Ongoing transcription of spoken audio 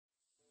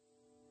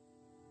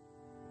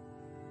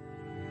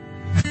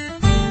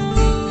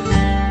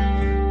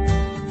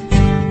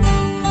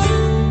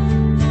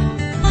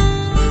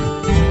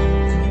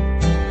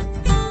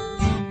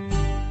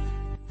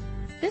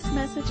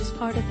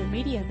part of the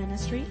media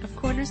ministry of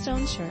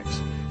Cornerstone Church.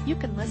 You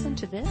can listen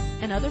to this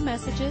and other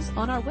messages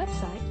on our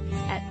website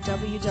at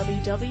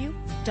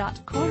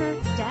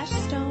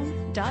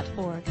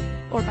www.corner-stone.org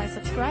or by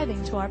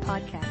subscribing to our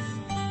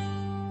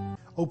podcast.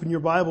 Open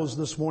your Bibles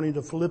this morning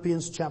to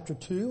Philippians chapter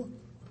 2,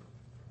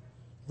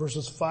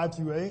 verses 5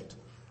 through 8.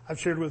 I've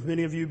shared with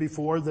many of you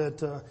before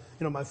that,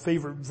 my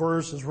favorite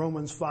verse is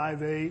Romans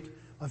 5:8.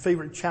 My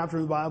favorite chapter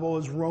of the Bible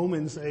is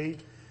Romans 8.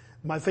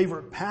 My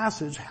favorite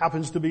passage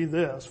happens to be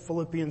this,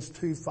 Philippians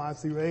 2, 5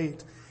 through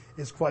 8.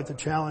 It's quite the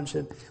challenge.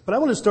 But I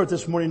want to start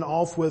this morning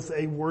off with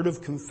a word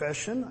of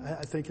confession.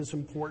 I think it's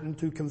important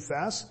to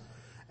confess.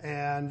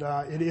 And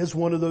it is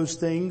one of those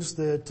things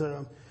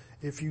that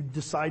if you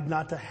decide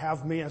not to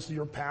have me as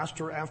your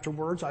pastor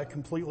afterwards, I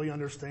completely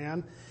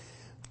understand.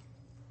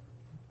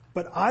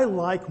 But I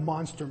like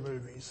monster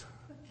movies.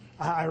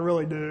 I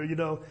really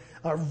do,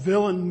 or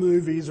villain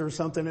movies or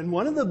something. And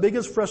one of the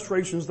biggest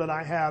frustrations that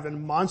I have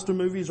in monster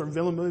movies or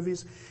villain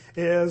movies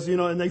is,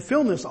 and they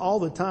film this all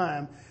the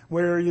time,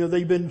 where,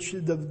 they've been,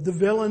 the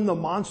villain, the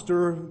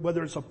monster,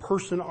 whether it's a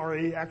person or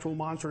a actual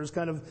monster, is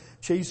kind of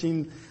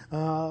chasing,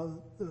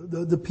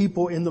 the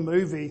people in the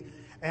movie.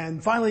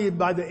 And finally,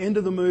 by the end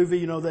of the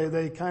movie,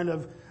 they kind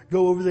of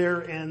go over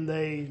there and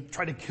they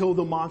try to kill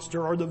the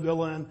monster or the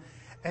villain.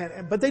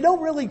 But they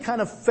don't really kind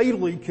of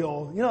fatally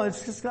kill.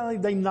 It's just kind of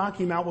like they knock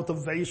him out with a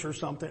vase or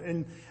something.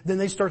 And then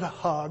they start to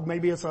hug.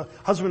 Maybe it's a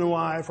husband and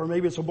wife, or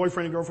maybe it's a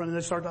boyfriend and girlfriend, and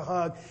they start to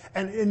hug.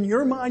 And in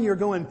your mind, you're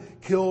going,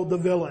 kill the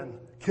villain,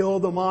 kill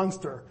the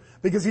monster,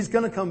 because he's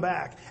going to come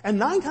back. And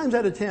 9 times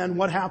out of 10,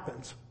 what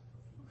happens?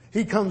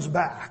 He comes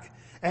back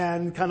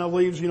and kind of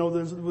leaves,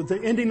 with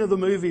the ending of the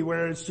movie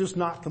where it's just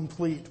not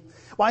complete.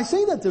 Well, I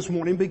say that this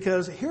morning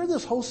because here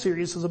this whole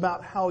series is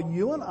about how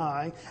you and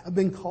I have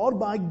been called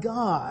by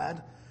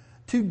God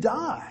to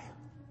die.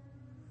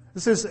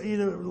 This is,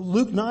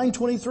 Luke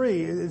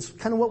 9:23. It's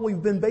kind of what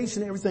we've been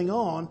basing everything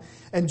on.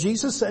 And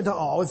Jesus said to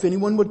all, if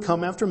anyone would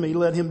come after me,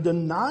 let him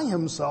deny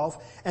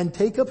himself and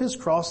take up his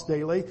cross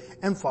daily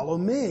and follow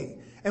me.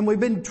 And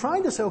we've been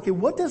trying to say, okay,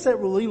 what does that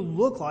really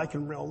look like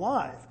in real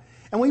life?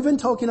 And we've been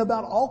talking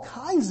about all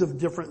kinds of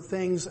different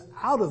things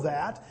out of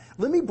that.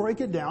 Let me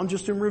break it down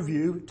just in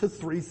review to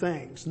 3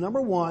 things.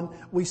 Number 1,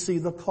 we see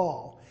the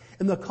call.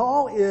 And the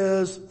call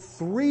is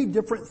 3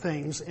 different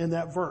things in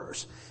that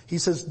verse. He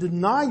says,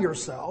 deny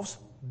yourselves.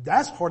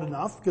 That's hard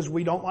enough because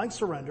we don't like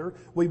surrender.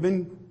 We've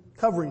been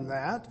covering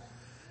that.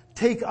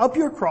 Take up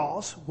your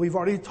cross. We've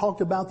already talked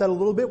about that a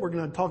little bit. We're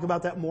going to talk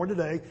about that more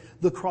today.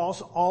 The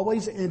cross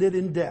always ended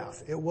in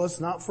death. It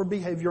was not for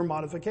behavior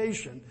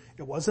modification.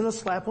 It wasn't a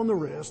slap on the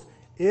wrist.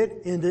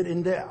 It ended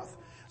in death.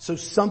 So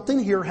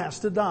something here has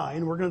to die,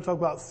 and we're going to talk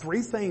about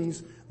 3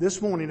 things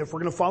this morning, if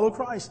we're going to follow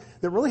Christ,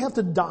 that really have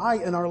to die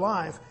in our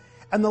life.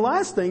 And the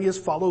last thing is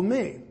follow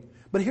me.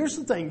 But here's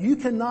the thing, you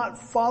cannot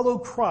follow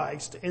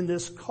Christ in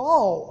this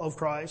call of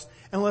Christ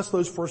unless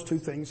those first 2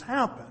 things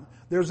happen.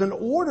 There's an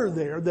order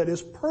there that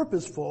is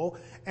purposeful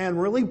and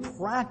really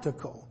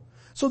practical.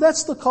 So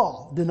that's the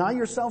call. Deny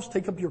yourselves,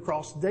 take up your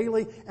cross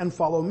daily, and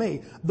follow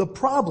me. The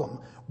problem,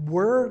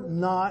 we're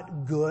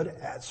not good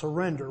at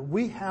surrender.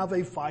 We have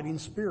a fighting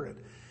spirit.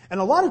 And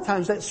a lot of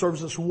times that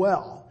serves us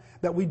well,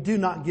 that we do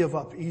not give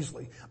up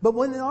easily. But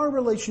when in our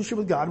relationship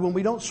with God, when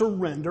we don't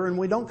surrender and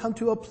we don't come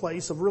to a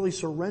place of really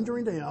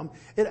surrendering to Him,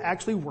 it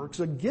actually works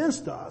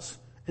against us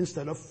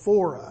instead of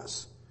for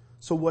us.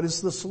 So what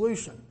is the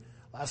solution?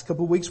 Last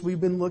couple of weeks we've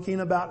been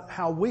looking about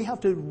how we have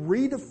to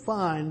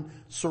redefine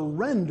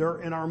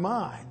surrender in our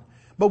mind.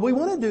 But we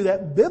want to do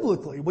that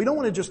biblically. We don't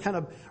want to just kind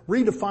of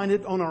redefine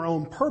it on our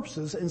own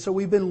purposes. And so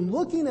we've been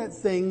looking at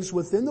things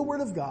within the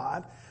Word of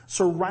God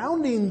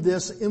surrounding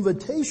this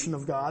invitation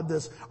of God,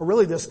 this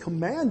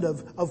command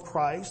of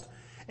Christ.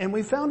 And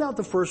we found out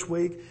the first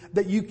week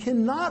that you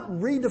cannot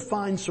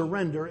redefine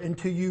surrender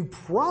until you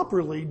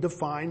properly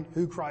define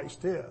who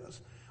Christ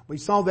is. We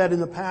saw that in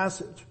the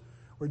passage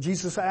where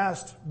Jesus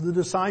asked the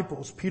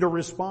disciples, Peter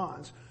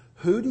responds,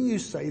 who do you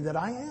say that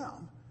I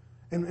am?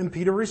 And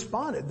Peter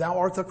responded, thou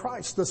art the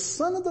Christ, the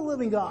Son of the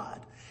living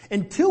God.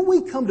 Until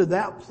we come to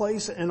that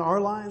place in our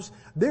lives,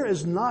 there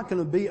is not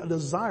going to be a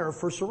desire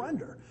for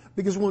surrender.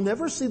 Because we'll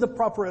never see the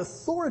proper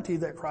authority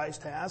that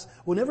Christ has.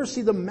 We'll never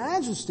see the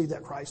majesty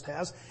that Christ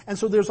has. And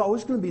so there's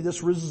always going to be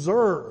this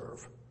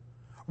reserve.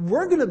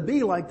 We're going to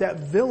be like that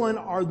villain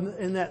or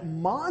in that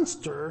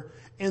monster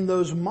in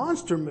those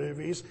monster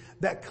movies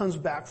that comes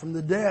back from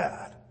the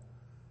dead.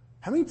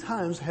 How many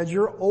times has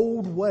your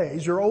old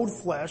ways, your old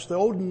flesh, the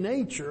old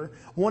nature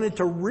wanted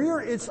to rear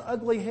its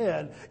ugly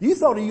head? You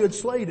thought you had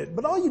slayed it,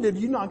 but all you did,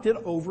 you knocked it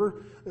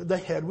over the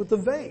head with the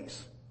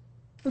vase.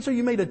 And so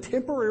you made a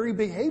temporary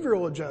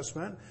behavioral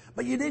adjustment,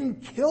 but you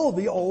didn't kill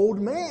the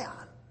old man.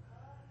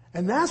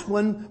 And that's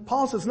when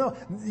Paul says, no,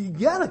 you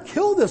gotta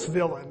kill this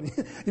villain.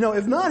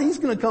 If not, he's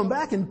gonna come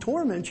back and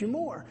torment you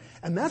more.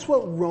 And that's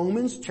what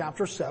Romans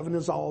chapter 7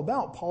 is all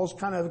about. Paul's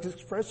kind of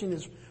expressing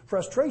his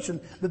frustration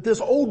that this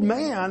old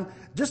man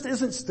just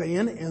isn't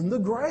staying in the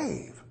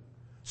grave.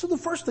 So the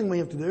first thing we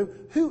have to do,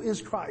 who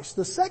is Christ?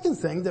 The second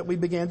thing that we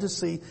began to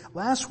see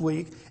last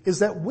week is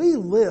that we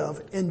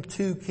live in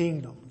two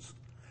kingdoms.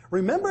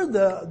 Remember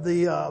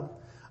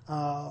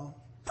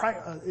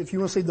if you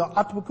want to see the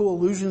optical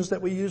illusions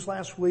that we used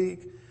last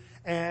week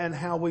and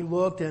how we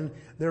looked, and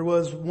there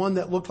was one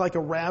that looked like a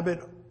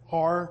rabbit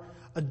or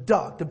a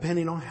duck,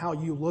 depending on how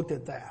you looked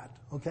at that,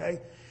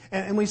 okay?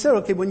 And we said,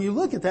 okay, when you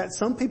look at that,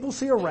 some people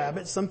see a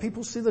rabbit, some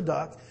people see the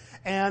duck,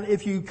 and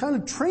if you kind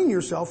of train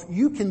yourself,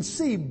 you can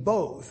see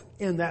both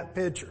in that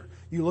picture.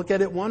 You look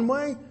at it one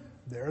way,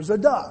 there's a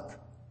duck.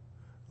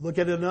 Look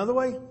at it another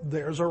way,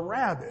 there's a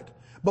rabbit.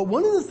 But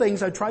one of the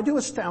things I tried to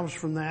establish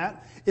from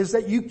that is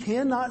that you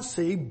cannot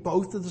see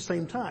both at the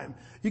same time.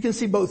 You can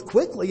see both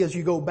quickly as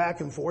you go back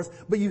and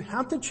forth, but you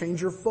have to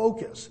change your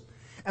focus.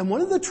 And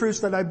one of the truths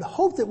that I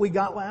hope that we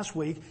got last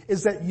week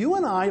is that you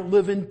and I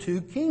live in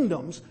two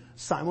kingdoms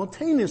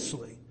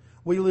simultaneously.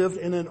 We live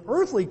in an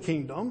earthly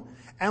kingdom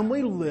and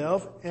we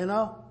live in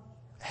a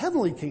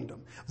heavenly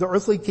kingdom. The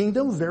earthly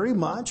kingdom very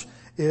much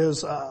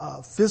is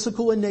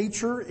physical in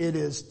nature. It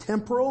is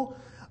temporal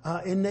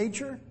in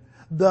nature.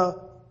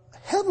 The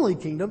heavenly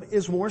kingdom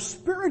is more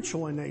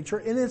spiritual in nature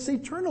and it's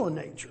eternal in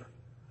nature.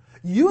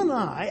 You and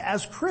I,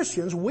 as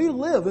Christians, we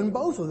live in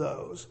both of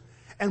those.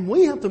 And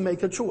we have to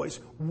make a choice.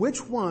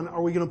 Which one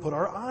are we going to put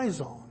our eyes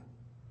on?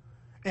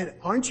 And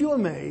aren't you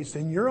amazed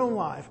in your own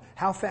life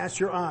how fast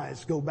your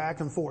eyes go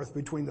back and forth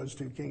between those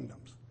two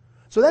kingdoms?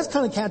 So that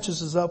kind of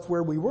catches us up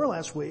where we were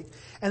last week.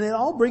 And it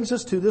all brings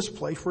us to this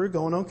place where we're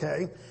going,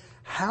 okay,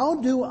 how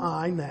do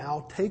I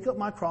now take up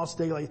my cross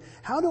daily?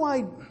 How do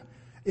I,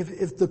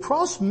 if the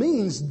cross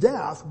means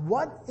death,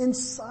 what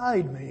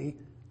inside me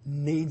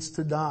needs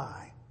to die?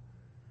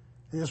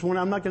 And this one,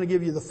 I'm not going to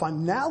give you the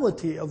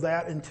finality of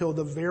that until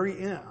the very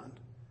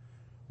end,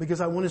 because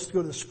I want us to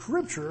go to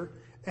Scripture,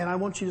 and I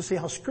want you to see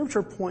how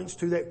Scripture points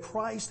to that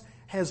Christ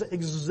has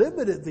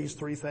exhibited these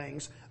three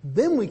things.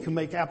 Then we can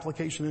make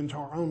application into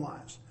our own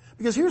lives.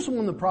 Because here's one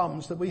of the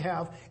problems that we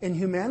have in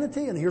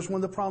humanity, and here's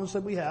one of the problems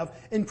that we have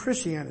in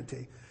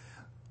Christianity.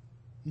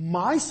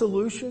 My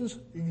solutions,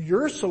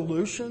 your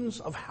solutions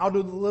of how to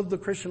live the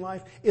Christian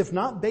life, if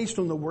not based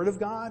on the Word of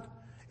God,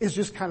 is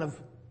just kind of,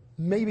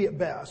 maybe at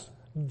best,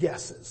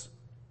 guesses.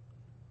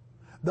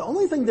 The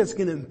only thing that's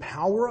going to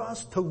empower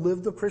us to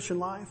live the Christian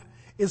life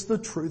is the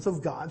truth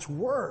of God's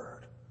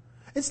Word.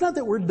 It's not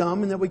that we're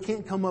dumb and that we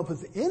can't come up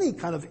with any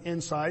kind of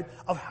insight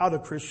of how to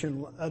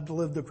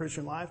live the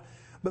Christian life.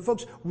 But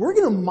folks, we're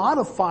going to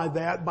modify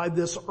that by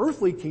this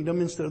earthly kingdom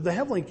instead of the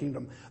heavenly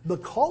kingdom. The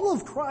call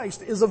of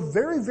Christ is a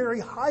very, very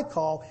high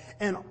call,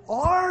 and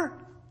our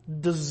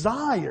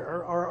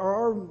desire or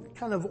our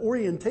kind of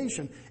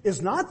orientation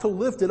is not to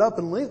lift it up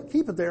and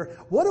keep it there.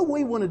 What do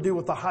we want to do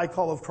with the high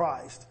call of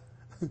Christ?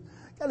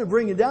 Got to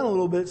bring it down a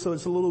little bit so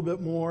it's a little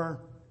bit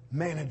more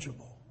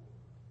manageable.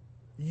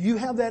 You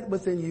have that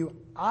within you.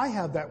 I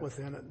have that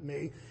within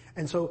me.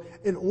 And so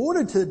in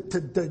order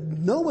to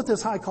know what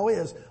this high call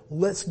is,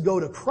 let's go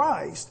to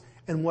Christ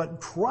and what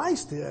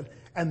Christ did.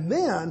 And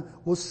then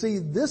we'll see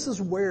this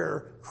is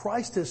where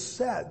Christ has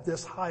set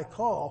this high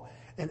call.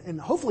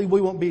 And hopefully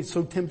we won't be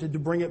so tempted to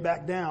bring it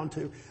back down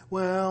to,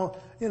 well,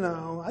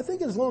 I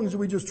think as long as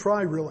we just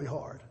try really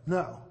hard.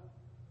 No.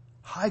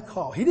 High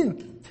call. He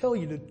didn't tell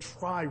you to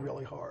try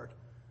really hard.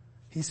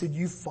 He said,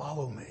 you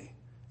follow me.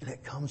 And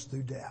it comes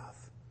through death.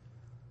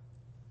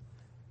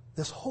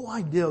 This whole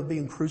idea of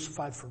being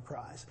crucified for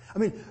Christ. I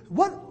mean,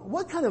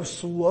 what kind of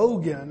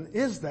slogan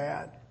is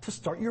that to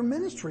start your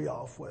ministry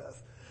off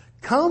with?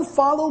 Come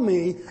follow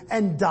me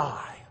and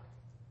die.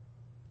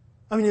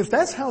 I mean, if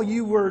that's how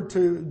you were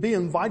to be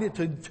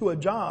invited to a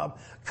job,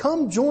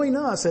 come join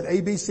us at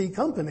ABC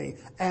Company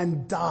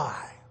and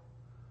die.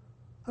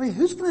 I mean,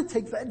 who's going to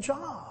take that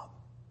job?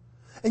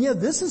 And yet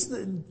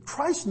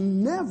Christ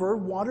never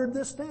watered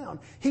this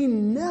down. He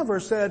never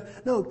said,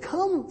 no,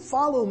 come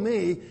follow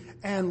me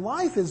and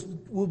life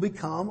will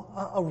become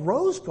a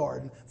rose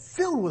garden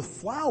filled with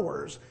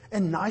flowers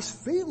and nice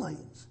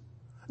feelings.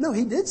 No,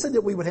 he did say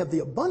that we would have the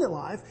abundant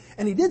life,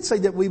 and he did say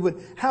that we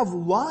would have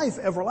life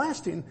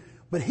everlasting.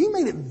 But he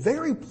made it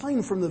very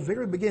plain from the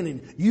very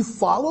beginning. You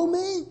follow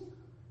me,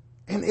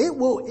 and it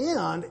will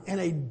end in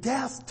a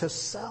death to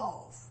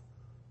self.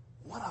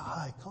 What a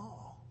high call.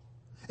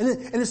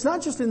 And it's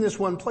not just in this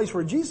one place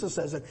where Jesus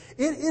says it.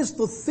 It is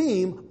the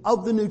theme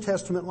of the New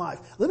Testament life.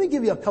 Let me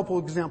give you a couple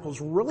of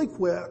examples really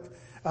quick.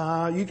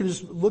 You can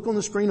just look on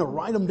the screen or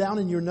write them down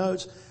in your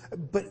notes.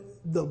 But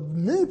the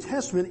New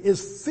Testament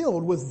is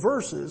filled with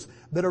verses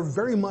that are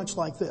very much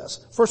like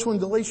this. First one,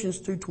 Galatians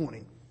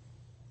 2:20.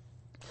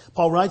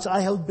 Paul writes, I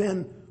have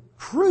been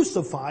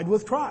crucified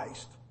with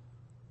Christ.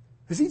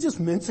 Is he just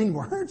mincing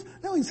words?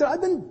 No, he said,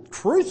 I've been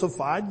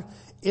crucified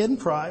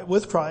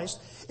with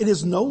Christ. It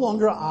is no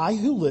longer I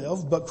who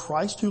live, but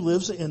Christ who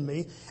lives in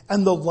me.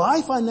 And the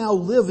life I now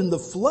live in the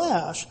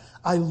flesh,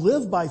 I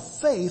live by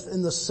faith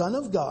in the Son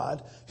of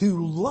God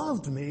who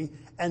loved me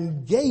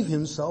and gave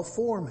himself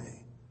for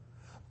me.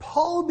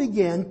 Paul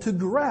began to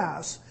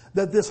grasp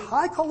that this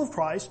high call of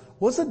Christ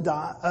was a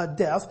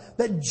death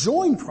that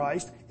joined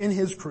Christ in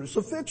his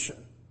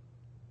crucifixion.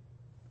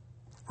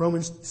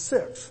 Romans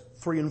 6,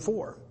 3 and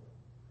 4.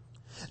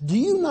 Do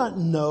you not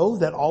know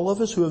that all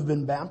of us who have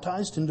been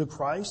baptized into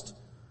Christ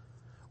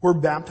were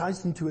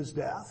baptized into his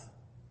death?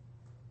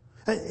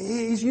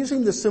 He's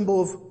using the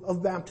symbol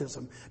of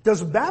baptism.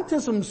 Does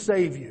baptism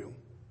save you?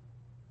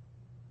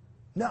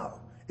 No.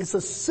 It's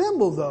a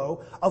symbol,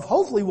 though, of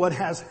hopefully what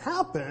has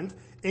happened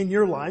in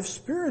your life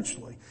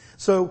spiritually.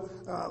 So,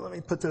 let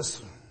me put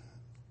this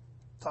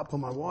top of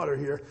my water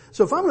here.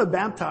 So if I'm going to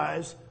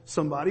baptize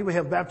somebody, we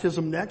have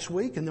baptism next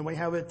week, and then we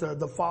have it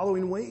the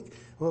following week.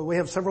 We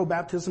have several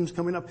baptisms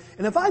coming up.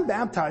 And if I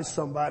baptize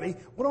somebody,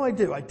 what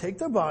do? I take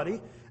their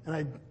body and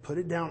I put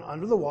it down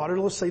under the water.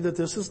 Let's say that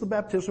this is the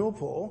baptismal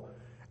pool.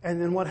 And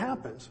then what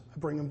happens? I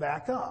bring them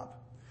back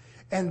up.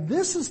 And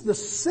this is the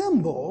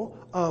symbol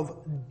of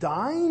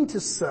dying to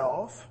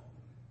self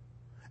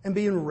and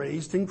being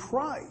raised in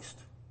Christ.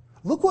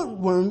 Look what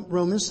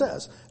Romans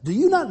says. Do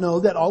you not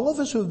know that all of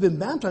us who have been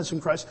baptized in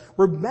Christ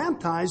were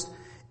baptized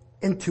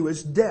into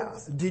his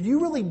death? Did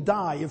you really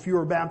die if you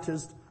were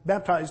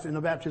baptized in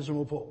a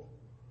baptismal pool?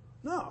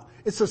 No.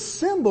 It's a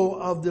symbol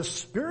of the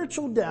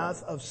spiritual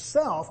death of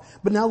self.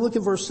 But now look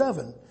at verse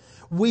 7.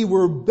 We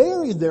were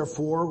buried,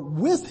 therefore,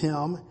 with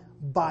him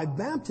by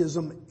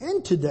baptism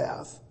into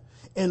death,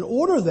 in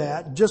order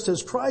that, just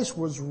as Christ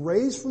was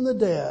raised from the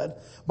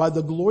dead by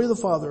the glory of the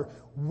Father,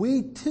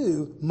 we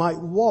too might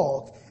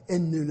walk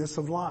in newness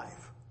of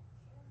life.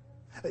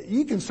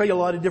 You can say a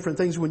lot of different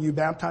things when you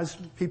baptize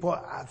people.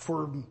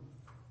 For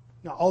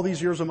all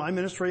these years of my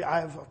ministry,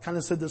 I've kind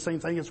of said the same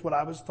thing. It's what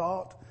I was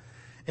taught.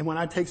 And when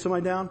I take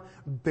somebody down,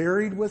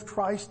 buried with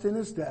Christ in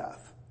his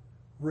death,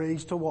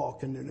 raised to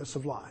walk in newness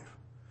of life.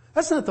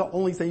 That's not the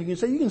only thing you can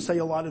say. You can say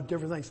a lot of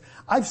different things.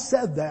 I've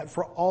said that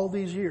for all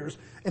these years,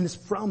 and it's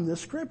from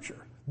this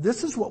scripture.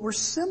 This is what we're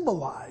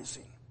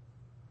symbolizing.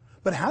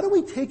 But how do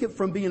we take it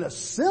from being a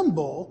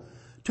symbol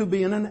to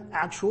being an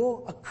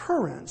actual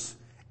occurrence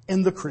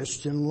in the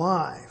Christian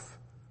life?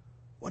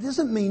 What does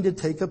it mean to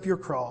take up your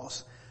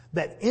cross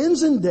that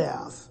ends in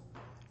death,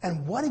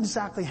 and what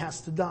exactly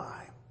has to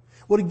die?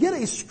 Well, to get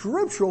a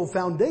scriptural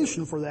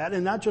foundation for that,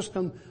 and not just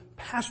some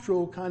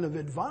pastoral kind of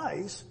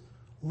advice,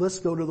 let's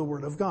go to the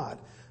Word of God.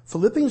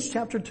 Philippians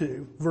chapter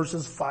 2,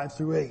 verses 5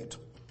 through 8.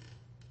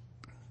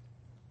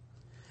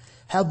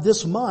 Have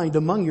this mind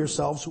among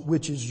yourselves,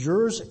 which is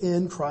yours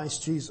in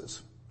Christ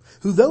Jesus,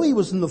 who though he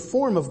was in the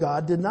form of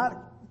God, did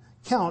not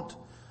count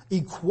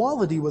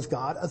equality with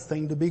God a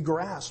thing to be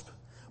grasped,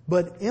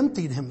 but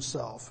emptied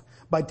himself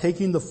by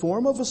taking the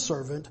form of a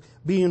servant,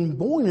 being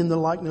born in the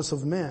likeness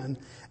of men,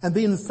 and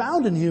being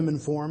found in human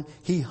form,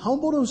 he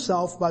humbled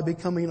himself by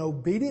becoming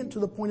obedient to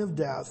the point of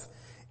death,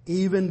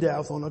 even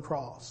death on a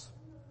cross.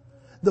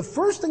 The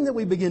first thing that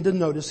we begin to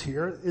notice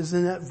here is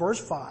in that verse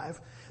 5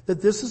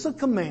 that this is a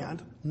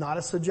command, not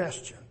a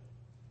suggestion.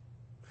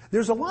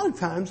 There's a lot of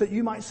times that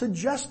you might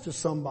suggest to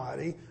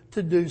somebody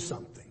to do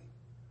something.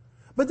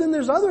 But then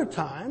there's other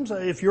times,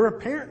 if you're a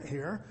parent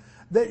here,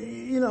 that,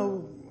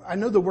 I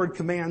know the word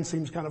command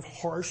seems kind of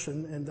harsh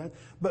and that,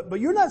 but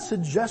you're not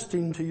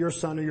suggesting to your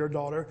son or your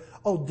daughter,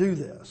 oh, do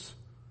this.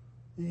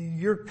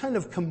 You're kind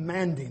of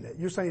commanding it.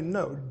 You're saying,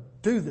 no,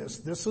 do this.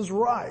 This is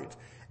right.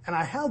 And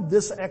I have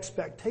this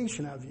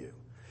expectation of you.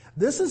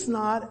 This is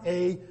not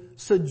a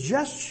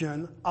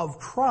suggestion of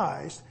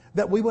Christ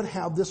that we would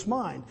have this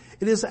mind.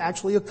 It is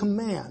actually a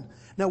command.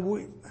 Now,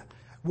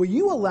 will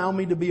you allow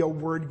me to be a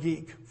word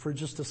geek for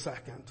just a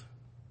second?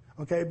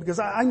 Okay, because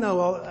I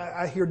know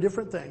I hear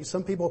different things.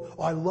 Some people,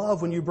 I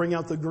love when you bring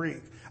out the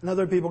Greek. And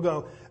other people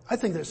go, I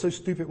think that's so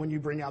stupid when you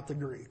bring out the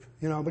Greek,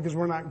 because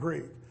we're not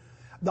Greek.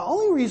 The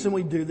only reason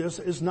we do this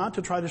is not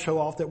to try to show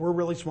off that we're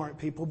really smart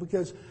people,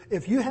 because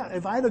if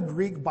I had a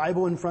Greek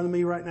Bible in front of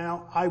me right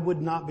now, I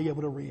would not be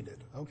able to read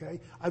it, okay?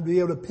 I'd be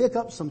able to pick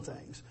up some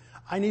things.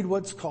 I need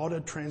what's called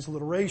a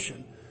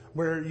transliteration,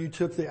 where you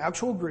took the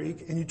actual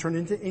Greek and you turned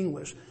it into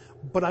English.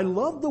 But I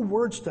love the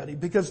word study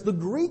because the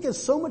Greek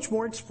is so much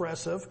more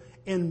expressive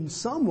in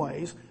some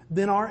ways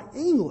than our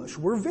English.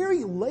 We're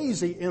very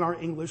lazy in our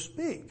English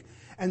speak.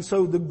 And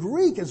so the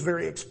Greek is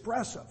very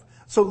expressive.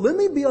 So let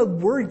me be a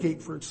word geek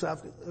for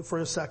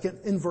a second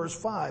in verse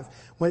 5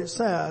 when it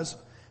says,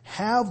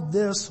 have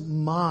this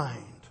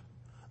mind.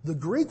 The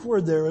Greek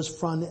word there is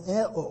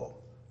phroneo.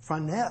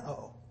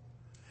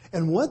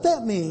 And what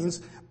that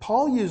means,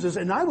 Paul uses,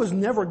 and I was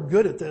never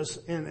good at this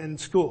in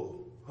school.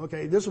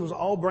 Okay, this was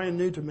all brand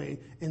new to me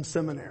in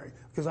seminary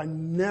because I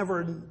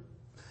never,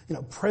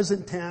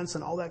 present tense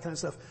and all that kind of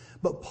stuff.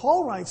 But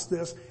Paul writes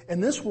this,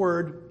 and this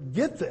word,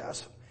 get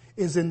this,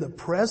 is in the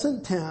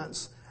present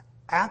tense,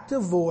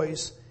 active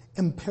voice,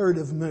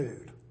 imperative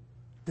mood.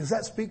 Does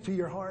that speak to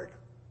your heart?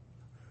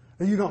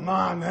 And you go,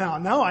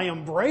 now I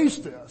embrace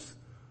this.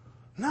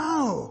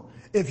 No.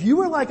 If you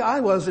were like I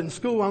was in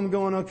school, I'm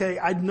going, okay,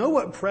 I know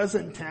what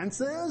present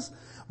tense is,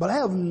 but I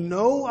have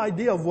no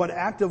idea of what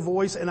active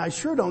voice, and I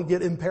sure don't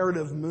get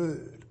imperative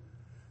mood.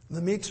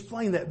 Let me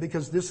explain that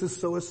because this is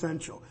so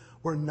essential.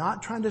 We're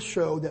not trying to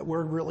show that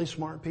we're really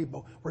smart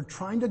people. We're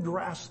trying to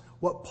grasp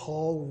what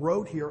Paul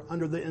wrote here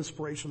under the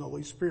inspiration of the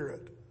Holy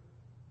Spirit.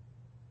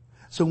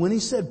 So when he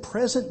said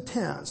present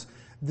tense,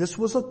 This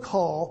was a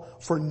call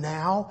for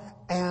now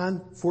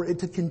and for it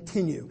to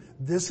continue.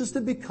 This is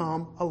to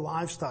become a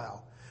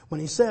lifestyle. When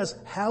he says,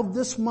 have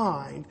this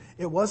mind,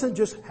 it wasn't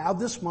just have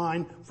this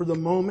mind for the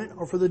moment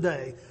or for the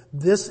day.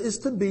 This is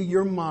to be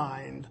your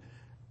mind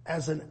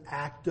as an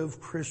active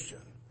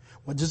Christian.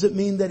 What does it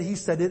mean that he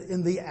said it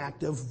in the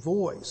active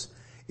voice?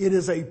 It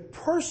is a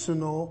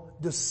personal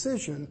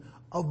decision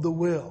of the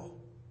will.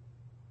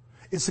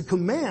 It's a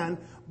command,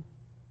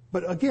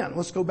 but again,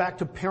 let's go back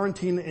to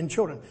parenting and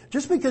children.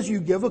 Just because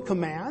you give a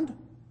command,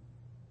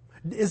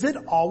 is it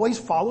always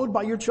followed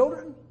by your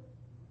children?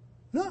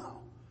 No.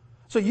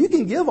 So you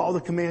can give all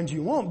the commands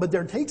you want, but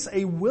there takes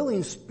a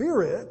willing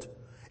spirit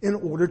in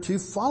order to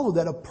follow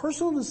that. A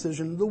personal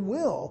decision, the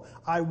will.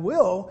 I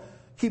will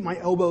keep my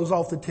elbows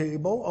off the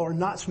table or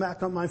not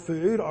smack up my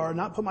food or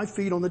not put my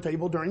feet on the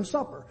table during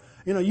supper.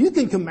 You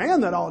can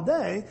command that all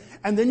day,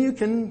 and then you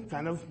can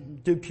kind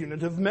of do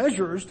punitive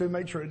measures to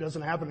make sure it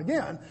doesn't happen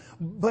again.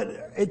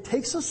 But it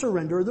takes a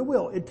surrender of the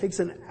will. It takes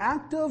an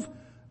active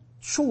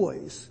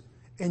choice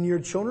in your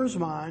children's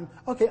mind.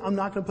 Okay, I'm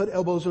not going to put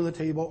elbows on the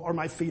table or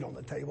my feet on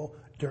the table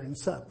during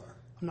supper.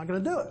 I'm not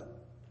going to do it.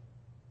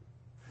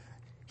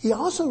 He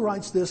also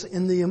writes this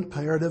in the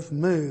imperative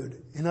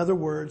mood. In other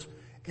words,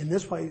 in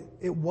this way,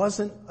 it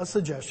wasn't a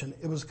suggestion,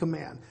 it was a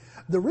command.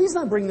 The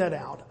reason I bring that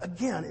out,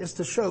 again, is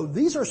to show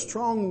these are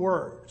strong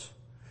words.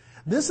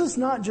 This is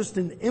not just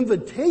an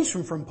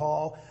invitation from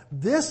Paul.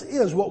 This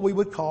is what we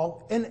would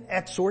call an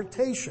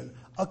exhortation,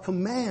 a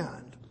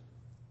command.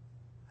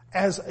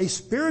 As a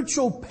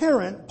spiritual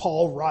parent,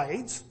 Paul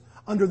writes,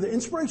 under the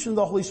inspiration of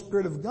the Holy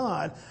Spirit of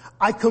God,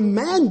 I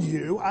command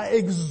you, I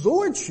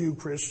exhort you,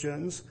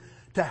 Christians,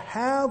 to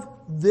have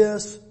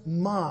this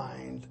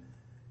mind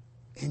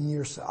in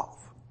yourself.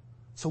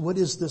 So what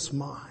is this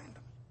mind?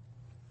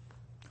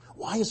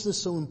 Why is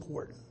this so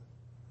important?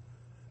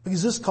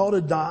 Because this call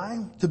to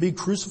die, to be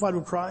crucified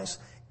with Christ,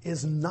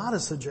 is not a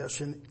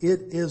suggestion,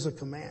 it is a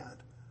command.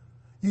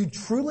 You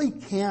truly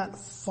can't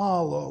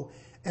follow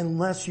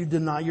unless you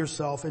deny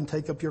yourself and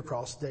take up your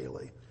cross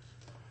daily.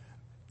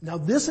 Now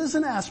this is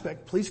an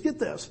aspect, please get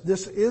this,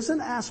 this is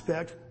an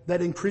aspect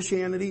that in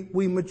Christianity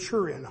we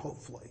mature in,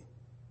 hopefully.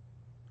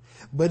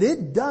 But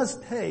it does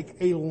take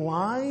a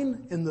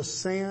line in the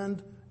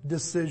sand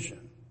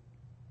decision.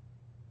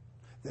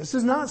 This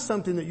is not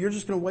something that you're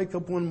just going to wake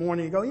up one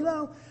morning and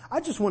go, I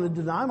just want to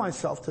deny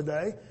myself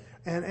today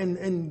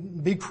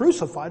and be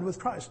crucified with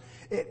Christ.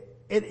 It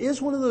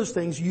is one of those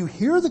things, you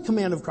hear the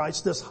command of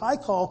Christ, this high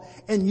call,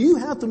 and you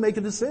have to make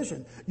a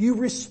decision. You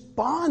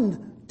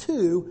respond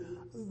to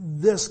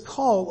this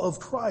call of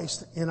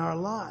Christ in our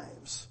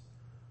lives.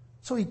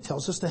 So he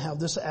tells us to have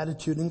this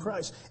attitude in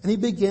Christ. And he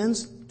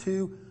begins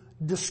to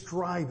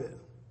describe it.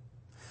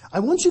 I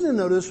want you to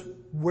notice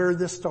where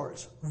this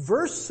starts.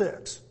 Verse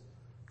 6.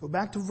 Go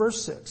back to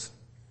verse 6.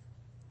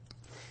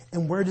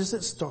 And where does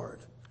it start?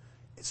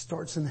 It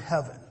starts in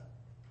heaven.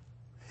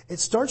 It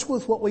starts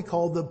with what we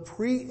call the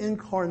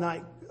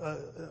pre-incarnate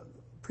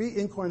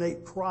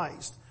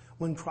Christ,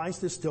 when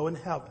Christ is still in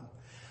heaven.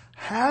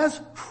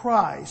 Has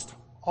Christ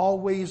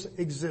always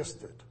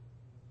existed?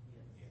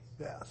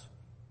 Yes.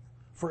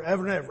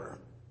 Forever and ever.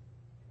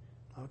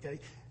 Okay.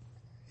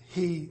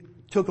 He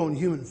took on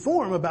human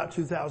form about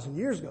 2,000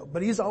 years ago,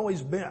 but he's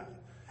always been.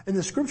 And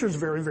the scripture is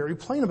very, very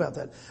plain about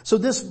that. So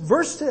this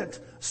verse 6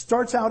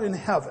 starts out in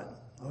heaven,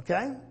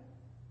 okay?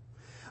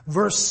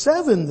 Verse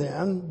 7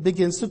 then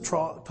begins to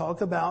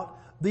talk about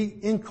the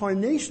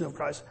incarnation of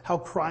Christ, how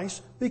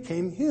Christ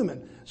became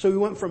human. So we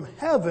went from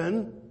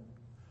heaven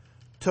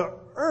to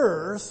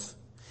earth,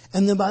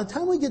 and then by the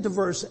time we get to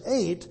verse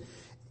 8,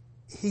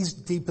 he's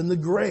deep in the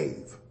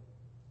grave.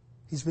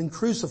 He's been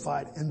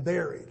crucified and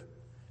buried.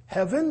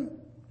 Heaven,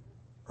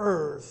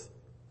 earth,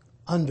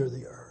 under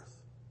the earth.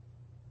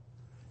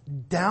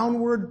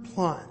 Downward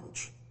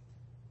plunge.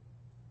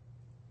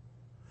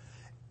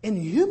 In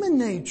human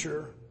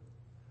nature,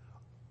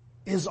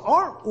 is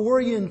our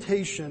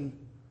orientation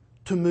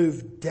to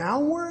move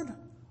downward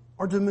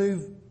or to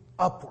move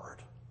upward?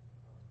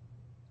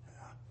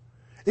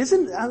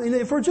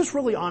 If we're just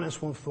really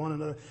honest with one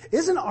another,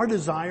 isn't our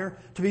desire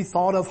to be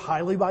thought of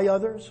highly by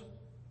others?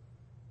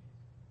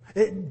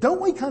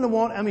 Don't we kind of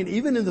want,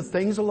 even in the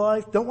things of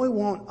life, don't we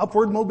want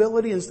upward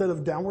mobility instead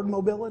of downward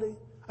mobility?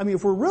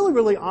 If we're really,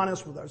 really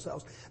honest with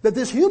ourselves, that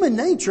this human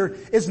nature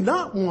is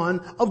not one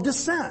of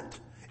descent.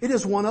 It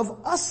is one of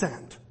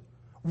ascent.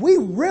 We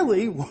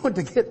really want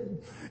to get,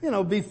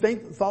 be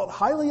thought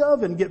highly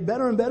of and get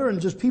better and better and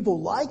just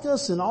people like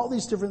us and all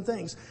these different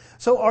things.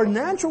 So our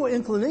natural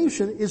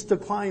inclination is to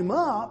climb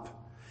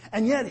up,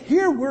 and yet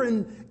here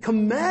we're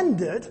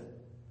commanded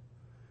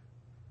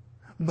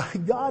by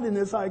God in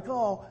His high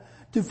call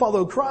to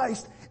follow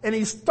Christ. And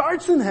He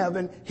starts in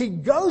heaven, He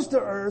goes to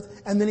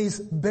earth, and then He's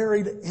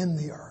buried in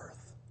the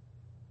earth.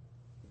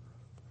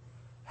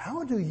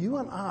 How do you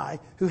and I,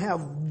 who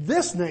have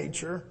this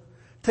nature,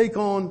 take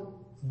on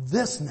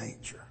this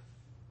nature?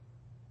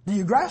 Do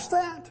you grasp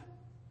that?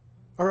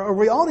 Or are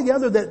we all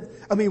together that,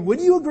 would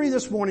you agree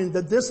this morning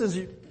that this is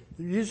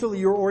Usually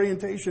your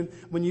orientation,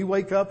 when you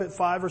wake up at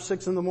 5 or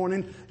 6 in the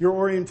morning, your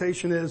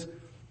orientation is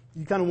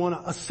you kind of want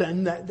to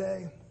ascend that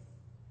day.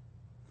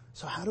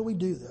 So how do we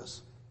do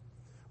this?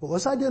 Well,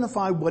 let's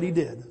identify what he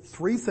did.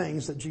 3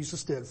 things that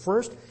Jesus did.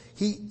 First,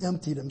 he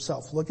emptied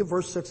himself. Look at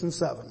verse 6 and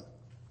 7.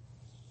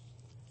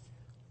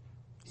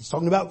 He's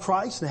talking about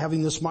Christ and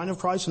having this mind of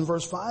Christ in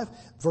verse 5.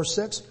 Verse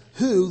 6,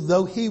 who,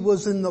 though he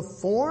was in the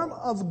form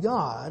of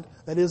God,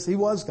 that is, he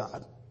was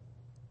God,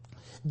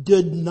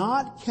 did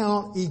not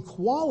count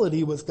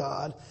equality with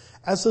God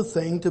as a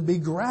thing to be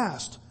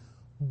grasped,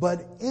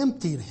 but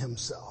emptied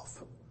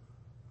himself.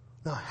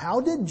 Now, how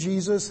did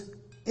Jesus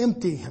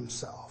empty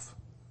himself?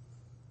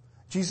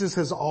 Jesus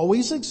has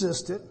always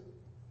existed.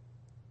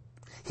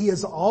 He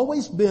has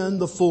always been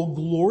the full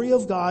glory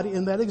of God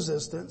in that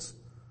existence.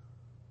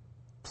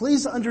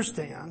 Please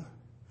understand,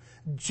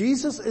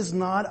 Jesus is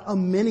not a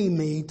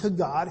mini-me to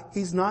God.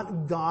 He's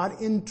not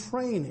God in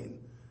training.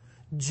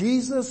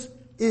 Jesus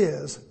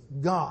is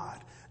God.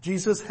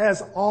 Jesus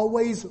has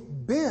always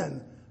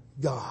been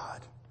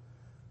God.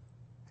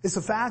 It's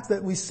a fact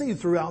that we see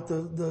throughout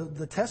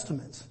the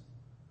Testaments.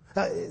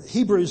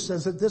 Hebrews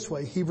says it this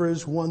way,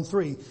 Hebrews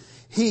 1:3.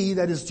 He,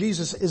 that is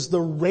Jesus, is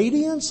the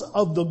radiance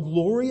of the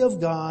glory of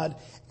God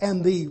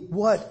and the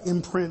what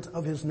imprint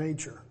of his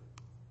nature.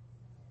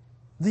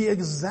 The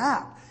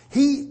exact.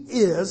 He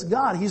is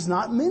God. He's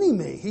not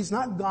mini-me. He's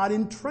not God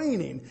in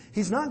training.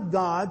 He's not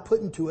God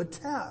put into a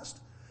test.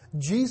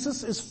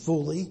 Jesus is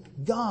fully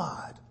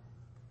God.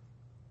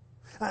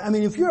 I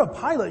mean, if you're a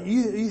pilot,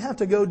 you have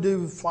to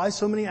go fly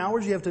so many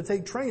hours, you have to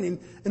take training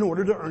in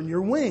order to earn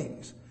your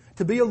wings.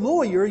 To be a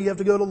lawyer, you have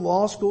to go to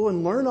law school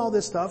and learn all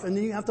this stuff, and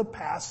then you have to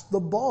pass the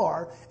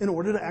bar in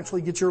order to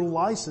actually get your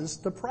license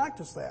to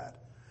practice that.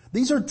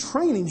 These are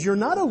trainings. You're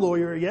not a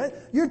lawyer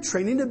yet. You're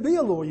training to be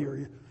a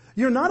lawyer.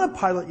 You're not a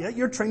pilot yet.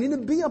 You're training to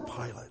be a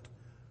pilot.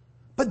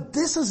 But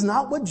this is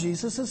not what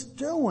Jesus is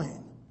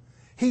doing.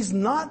 He's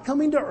not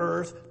coming to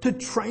earth to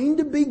train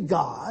to be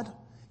God.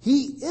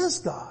 He is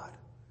God.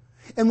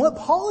 And what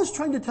Paul is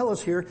trying to tell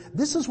us here,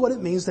 this is what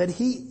it means that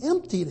he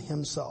emptied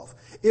himself.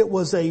 It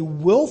was a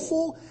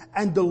willful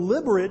and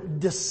deliberate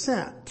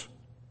descent.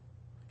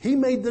 He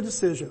made the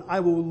decision, I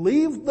will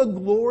leave the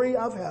glory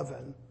of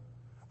heaven,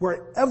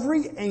 where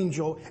every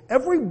angel,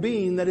 every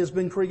being that has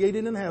been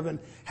created in heaven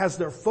has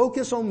their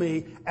focus on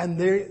me, and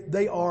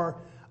they are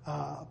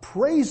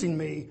praising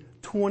me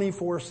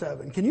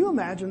 24/7. Can you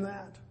imagine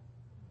that?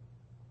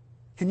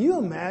 Can you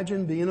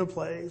imagine being in a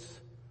place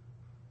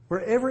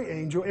where every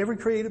angel, every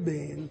created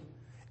being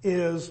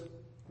is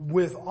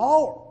with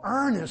all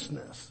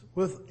earnestness,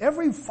 with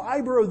every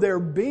fiber of their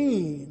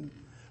being,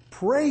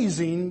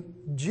 praising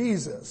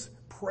Jesus,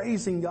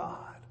 praising God?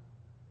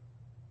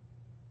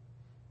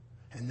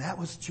 And that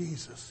was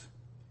Jesus.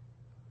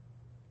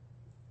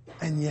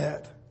 And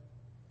yet,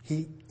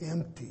 he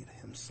emptied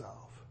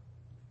himself.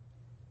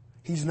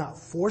 He's not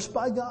forced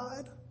by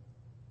God.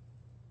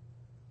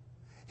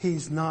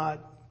 He's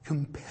not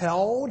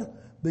compelled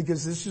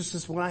because this is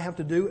just what I have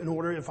to do in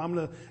order if I'm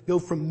going to go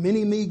from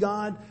mini-me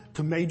God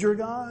to major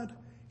God.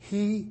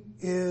 He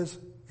is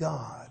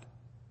God.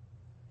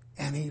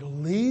 And he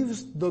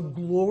leaves the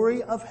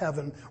glory of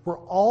heaven where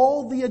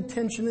all the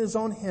attention is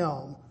on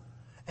him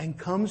and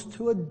comes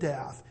to a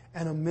death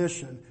and a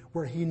mission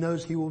where he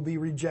knows he will be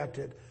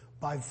rejected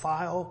by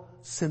vile,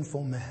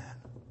 sinful man.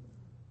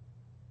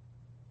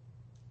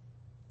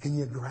 Can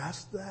you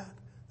grasp that?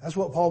 That's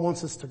what Paul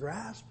wants us to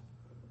grasp.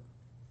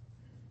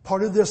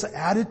 Part of this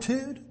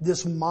attitude,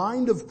 this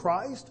mind of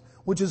Christ,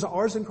 which is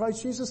ours in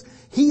Christ Jesus,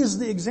 he is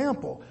the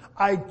example.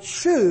 I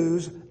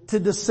choose to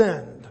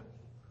descend.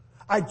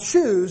 I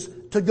choose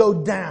to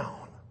go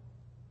down.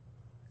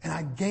 And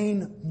I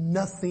gain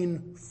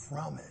nothing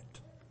from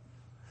it.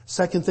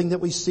 Second thing that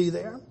we see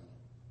there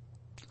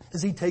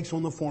is he takes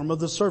on the form of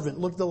the servant.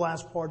 Look at the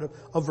last part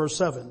of verse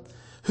 7.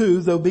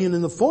 Who, though being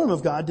in the form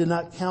of God, did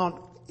not count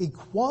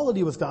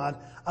equality with God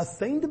a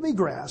thing to be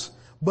grasped,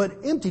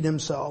 but emptied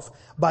himself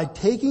by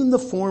taking the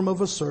form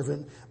of a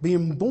servant,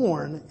 being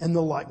born in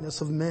the likeness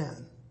of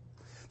man.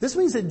 This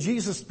means that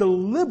Jesus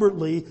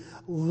deliberately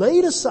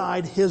laid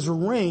aside his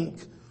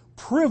rank,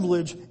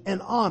 privilege,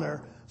 and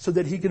honor so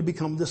that he could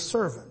become the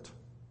servant.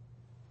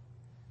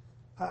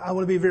 I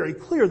want to be very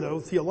clear, though,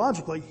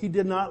 theologically, he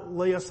did not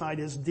lay aside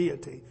his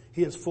deity.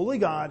 He is fully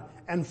God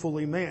and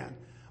fully man.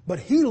 But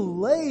he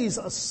lays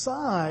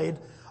aside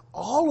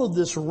all of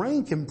this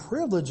rank and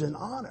privilege and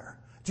honor.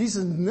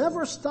 Jesus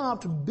never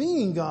stopped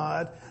being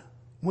God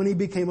when he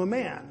became a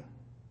man.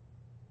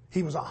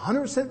 He was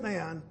 100%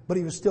 man, but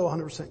he was still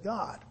 100%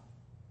 God.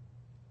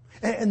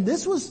 And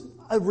this was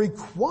a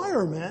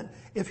requirement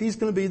if he's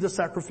going to be the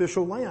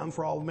sacrificial lamb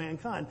for all of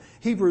mankind.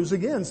 Hebrews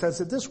again says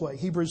it this way,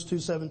 Hebrews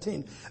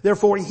 2:17.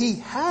 Therefore he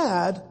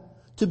had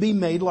to be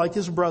made like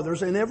his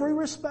brothers in every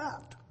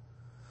respect,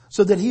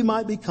 so that he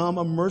might become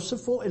a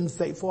merciful and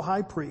faithful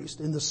high priest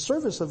in the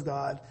service of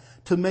God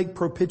to make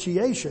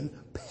propitiation,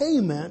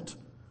 payment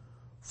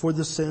for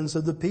the sins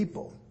of the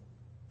people.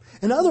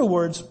 In other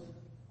words,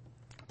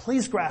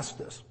 please grasp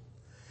this.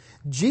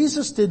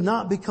 Jesus did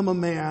not become a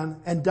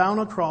man and die on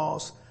a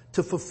cross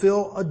to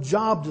fulfill a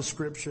job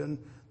description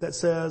that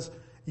says,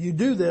 you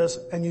do this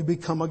and you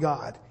become a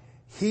God.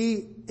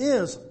 He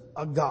is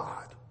a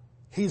God.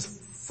 He's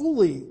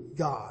fully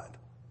God.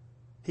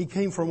 He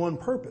came for one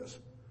purpose,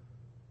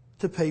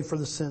 to pay for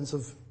the sins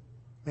of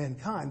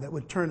mankind that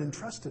would turn and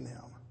trust in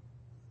Him.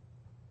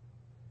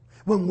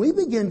 When we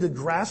begin to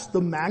grasp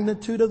the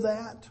magnitude of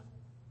that,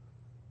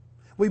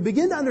 we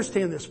begin to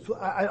understand this.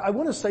 I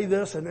want to say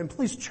this, and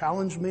please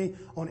challenge me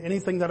on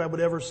anything that I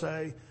would ever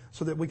say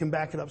so that we can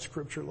back it up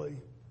scripturally.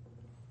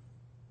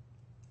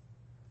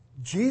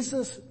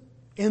 Jesus,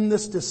 in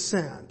this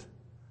descent,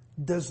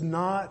 does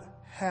not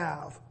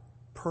have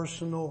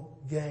personal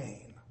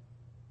gain.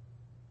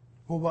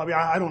 Well, Bobby,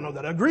 I don't know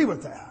that I agree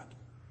with that.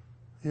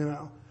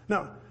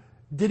 No.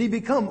 Did He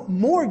become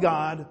more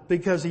God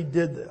because He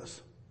did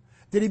this?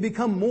 Did He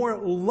become more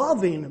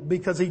loving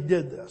because He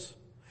did this?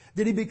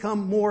 Did He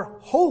become more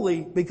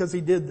holy because He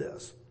did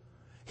this?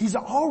 He's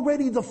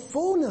already the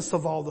fullness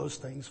of all those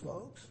things,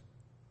 folks.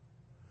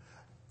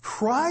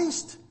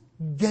 Christ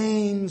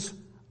gains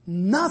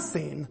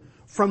nothing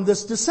from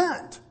this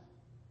descent.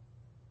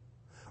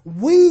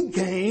 We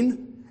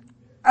gain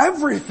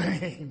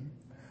everything.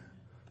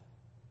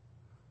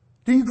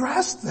 Do you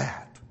grasp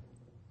that?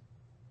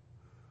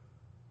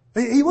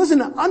 He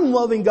wasn't an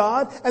unloving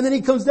God, and then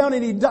He comes down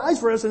and He dies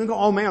for us, and then go,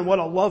 oh man, what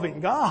a loving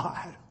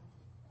God.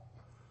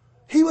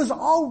 He was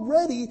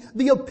already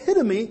the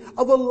epitome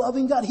of a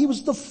loving God. He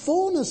was the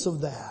fullness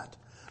of that.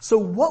 So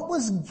what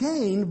was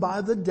gained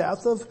by the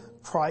death of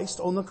Christ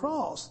on the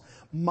cross?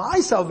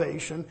 My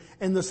salvation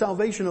and the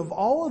salvation of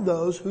all of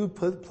those who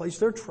place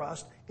their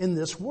trust in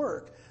this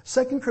work.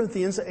 2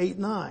 Corinthians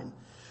 8:9.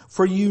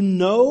 For you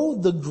know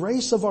the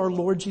grace of our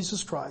Lord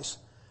Jesus Christ,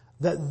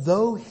 that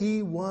though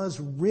He was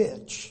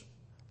rich,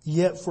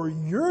 yet for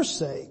your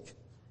sake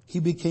He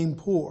became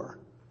poor,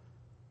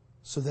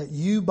 so that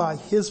you by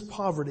His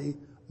poverty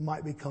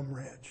might become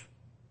rich.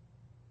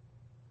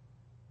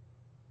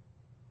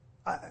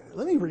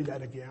 Let me read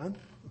that again.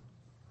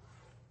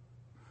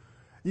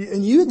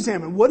 And you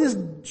examine, what is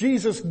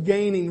Jesus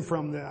gaining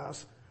from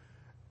this?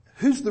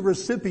 Who's the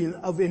recipient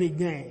of any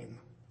gain?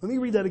 Let me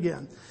read that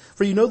again.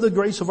 For you know the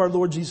grace of our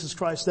Lord Jesus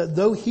Christ, that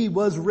though He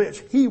was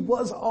rich, He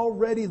was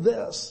already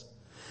this.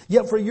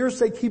 Yet for your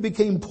sake He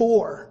became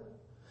poor,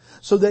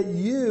 so that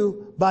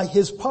you by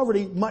His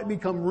poverty might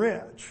become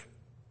rich.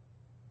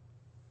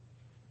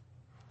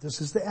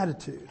 This is the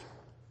attitude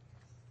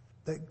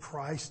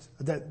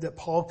that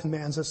Paul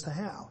commands us to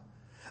have.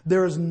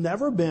 There has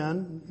never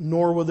been,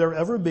 nor will there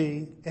ever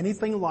be,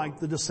 anything like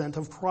the descent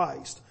of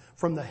Christ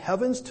from the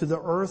heavens to the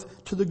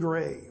earth to the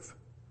grave.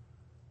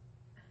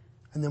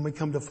 And then we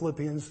come to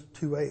Philippians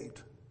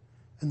 2:8.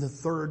 And the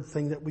third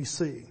thing that we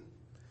see.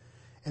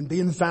 And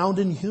being found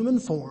in human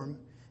form,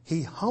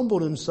 He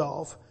humbled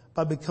Himself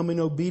by becoming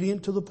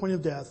obedient to the point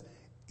of death,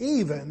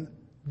 even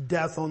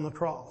death on the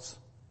cross.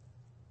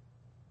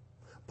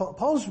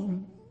 Paul's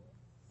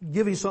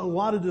giving a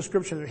lot of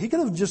description there. He could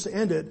have just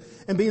ended,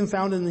 and being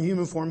found in the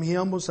human form, He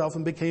humbled Himself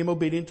and became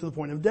obedient to the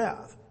point of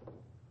death.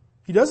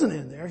 He doesn't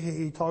end there.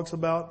 He talks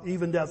about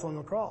even death on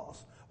the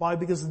cross. Why?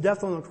 Because the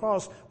death on the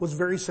cross was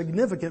very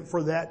significant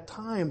for that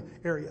time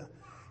area.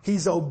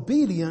 He's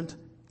obedient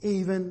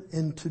even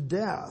into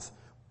death.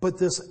 But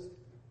this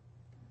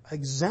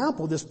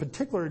example, this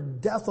particular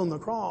death on the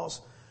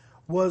cross,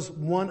 was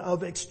one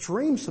of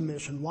extreme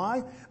submission.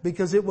 Why?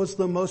 Because it was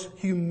the most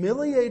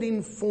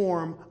humiliating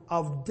form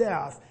of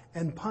death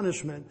and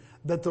punishment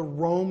that the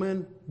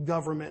Roman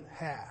government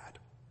had.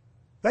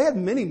 They had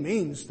many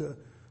means to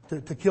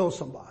kill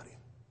somebody.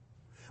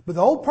 But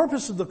the whole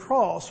purpose of the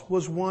cross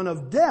was one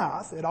of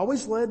death. It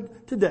always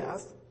led to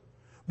death,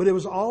 but it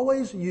was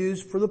always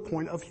used for the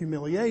point of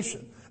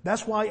humiliation.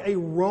 That's why a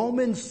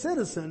Roman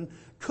citizen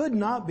could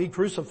not be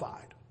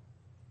crucified.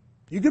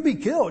 You could be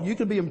killed. You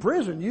could be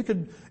imprisoned.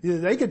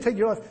 They could take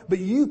your life, but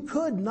you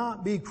could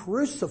not be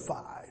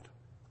crucified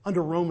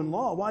under Roman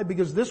law. Why?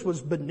 Because this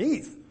was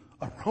beneath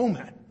a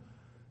Roman.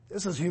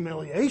 This is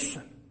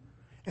humiliation.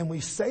 And we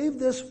save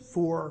this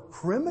for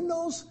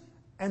criminals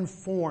and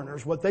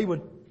foreigners, what they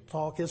would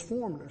talk as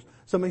foreigners,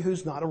 somebody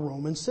who's not a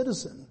Roman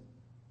citizen.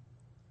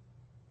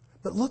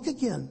 But look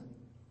again.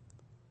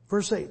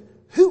 Verse 8.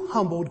 Who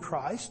humbled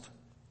Christ?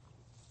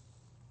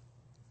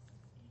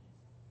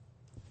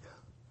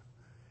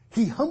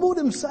 He humbled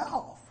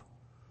Himself.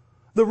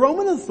 The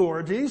Roman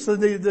authorities,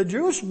 the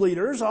Jewish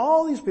leaders,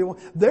 all these people,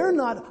 they're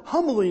not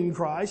humbling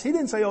Christ. He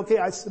didn't say, okay,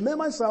 I submit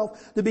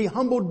myself to be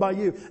humbled by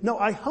you. No,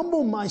 I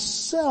humble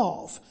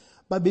myself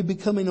by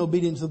becoming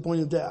obedient to the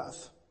point of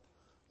death.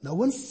 No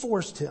one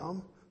forced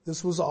Him.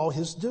 This was all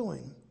His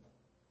doing.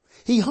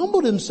 He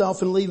humbled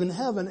Himself in leaving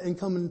heaven and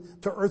coming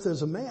to earth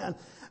as a man.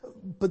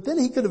 But then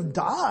He could have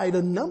died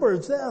a number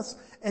of deaths,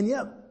 and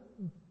yet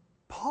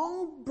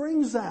Paul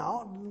brings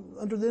out,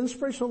 under the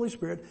inspiration of the Holy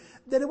Spirit,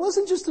 that it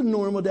wasn't just a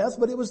normal death,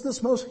 but it was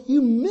this most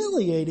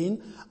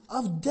humiliating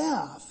of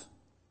death.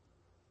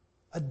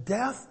 A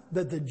death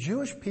that the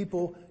Jewish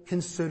people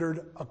considered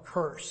a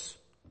curse.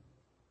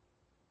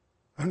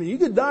 I mean, you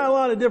could die a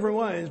lot of different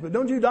ways, but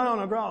don't you die on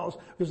a cross,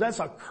 because that's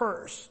a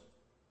curse.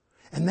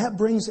 And that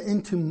brings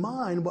into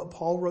mind what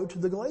Paul wrote to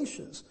the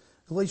Galatians.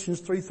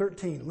 Galatians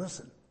 3:13.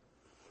 Listen.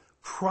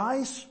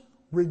 Christ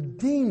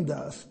redeemed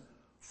us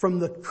from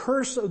the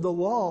curse of the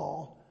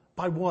law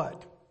by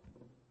what?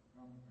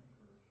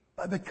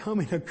 By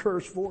becoming a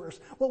curse for us.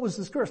 What was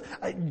this curse?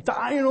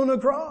 Dying on a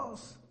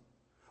cross.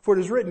 For it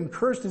is written,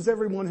 cursed is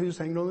everyone who's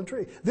hanged on the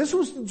tree. This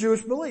was the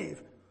Jewish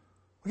belief.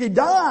 Okay,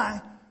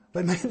 die,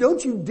 but man,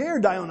 don't you dare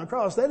die on a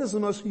cross. That is the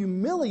most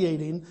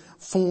humiliating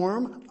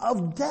form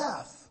of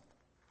death.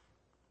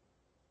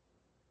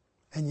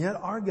 And yet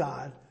our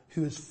God,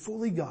 who is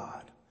fully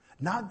God,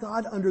 not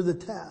God under the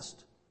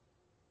test,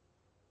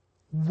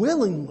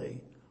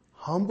 willingly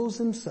humbles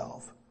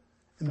himself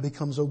and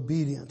becomes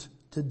obedient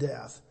to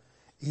death,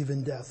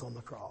 even death on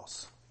the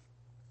cross.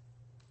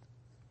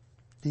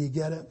 Do you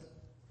get it?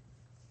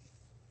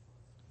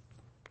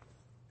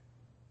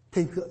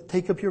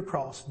 Take up your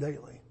cross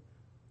daily.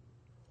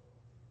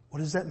 What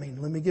does that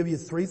mean? Let me give you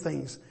 3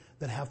 things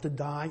that have to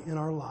die in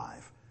our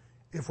life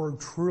if we're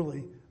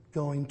truly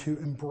going to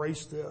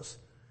embrace this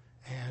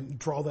and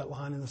draw that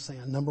line in the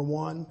sand. Number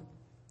 1,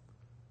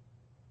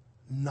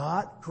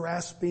 not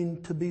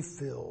grasping to be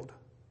filled,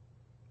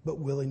 but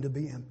willing to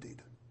be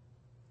emptied.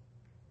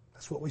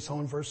 That's what we saw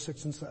in verse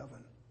 6 and 7.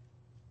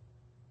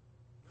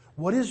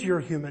 What is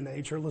your human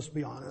nature, let's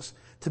be honest,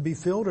 to be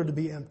filled or to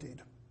be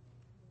emptied?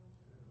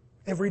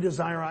 Every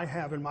desire I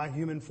have in my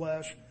human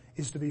flesh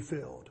is to be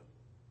filled.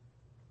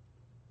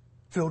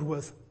 Filled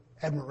with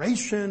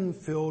admiration,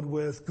 filled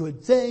with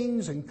good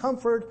things and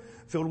comfort,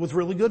 filled with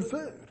really good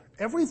food.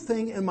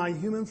 Everything in my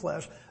human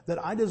flesh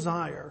that I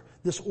desire,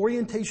 this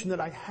orientation that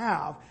I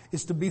have,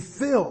 is to be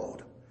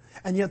filled.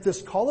 And yet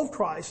this call of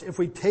Christ, if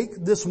we take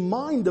this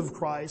mind of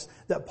Christ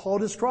that Paul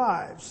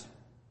describes,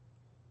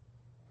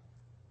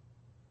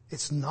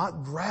 it's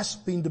not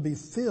grasping to be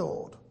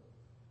filled,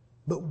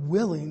 but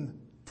willing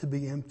to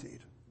be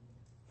emptied.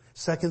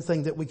 Second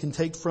thing that we can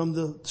take from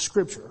the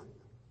scripture,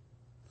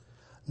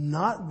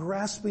 not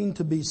grasping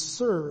to be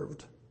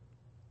served,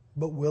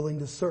 but willing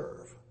to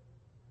serve.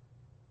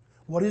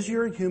 What is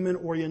your human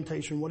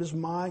orientation? What is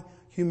my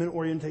human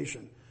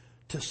orientation?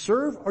 To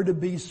serve or to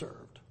be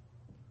served?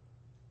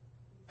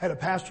 I had a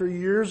pastor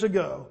years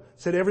ago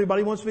said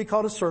everybody wants to be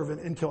called a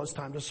servant until it's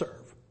time to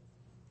serve.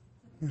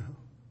 You know?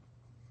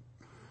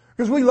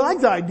 Because we like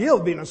the idea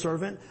of being a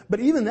servant, but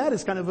even that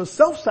is kind of a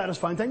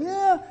self-satisfying thing.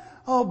 Yeah,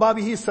 oh,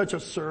 Bobby, he's such a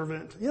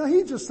servant. You know,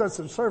 he's just such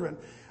a servant.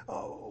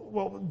 Oh,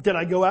 well, did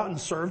I go out and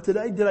serve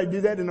today? Did I do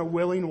that in a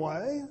willing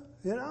way?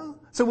 You know?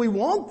 So we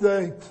want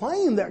the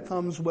claim that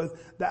comes with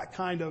that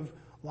kind of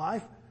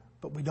life,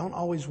 but we don't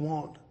always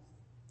want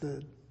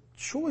the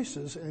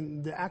choices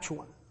and the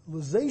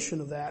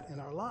actualization of that in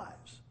our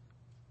lives.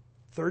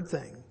 Third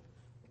thing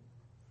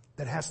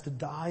that has to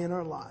die in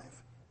our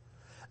life,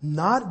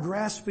 not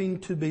grasping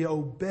to be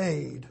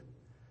obeyed,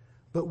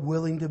 but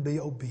willing to be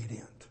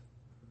obedient.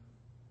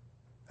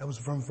 That was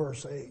from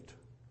verse 8.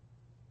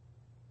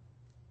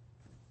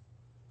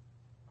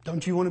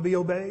 Don't you want to be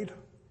obeyed?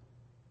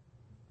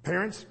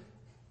 Parents,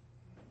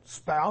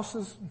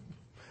 spouses,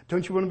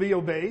 don't you want to be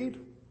obeyed?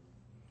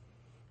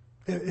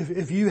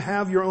 If you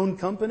have your own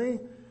company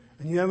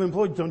and you have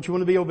employees, don't you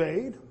want to be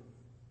obeyed?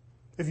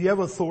 If you have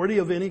authority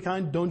of any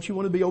kind, don't you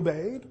want to be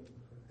obeyed?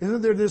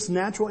 Isn't there this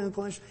natural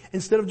inclination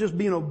instead of just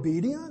being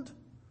obedient?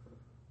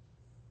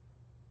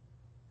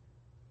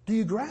 Do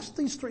you grasp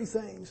these 3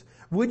 things?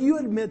 Would you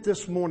admit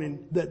this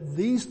morning that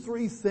these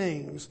 3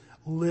 things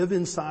live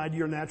inside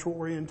your natural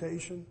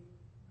orientation?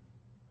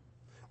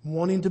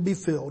 Wanting to be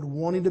filled,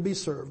 wanting to be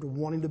served,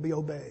 wanting to be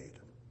obeyed.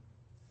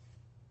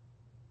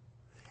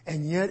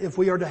 And yet if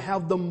we are to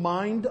have the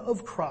mind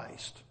of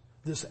Christ,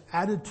 this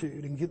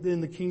attitude, and get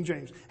in the King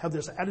James, have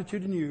this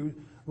attitude in you,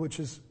 which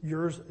is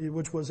yours,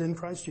 which was in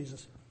Christ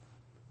Jesus.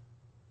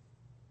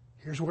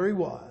 Here's where he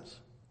was.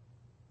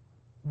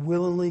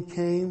 Willingly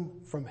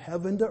came from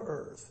heaven to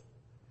earth,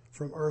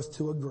 from earth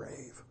to a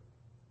grave.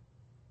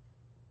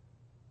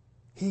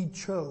 He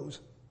chose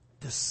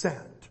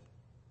descent.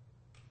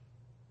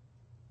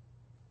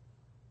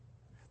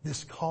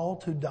 This call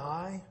to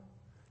die,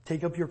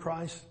 take up your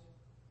cross,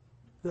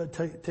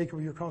 take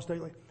up your cross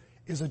daily,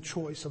 is a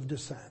choice of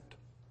descent.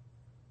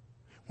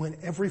 When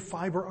every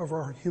fiber of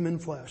our human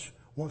flesh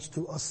wants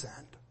to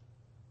ascend.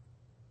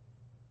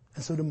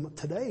 And so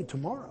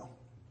tomorrow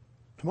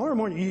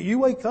morning, you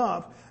wake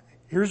up,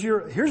 here's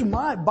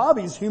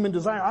Bobby's human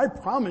desire. I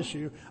promise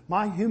you,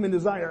 my human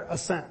desire,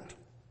 ascend.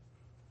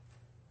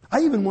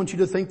 I even want you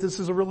to think this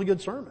is a really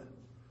good sermon.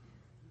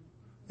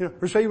 You know,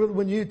 Rochelle,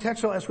 when you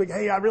texted last week,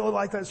 hey, I really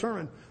like that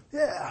sermon.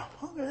 Yeah,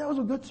 okay, that was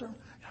a good sermon.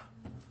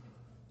 Yeah.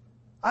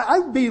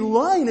 I'd be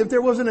lying if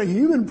there wasn't a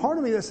human part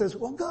of me that says,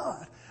 well,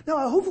 God.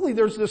 Now, hopefully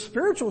there's the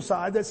spiritual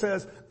side that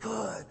says,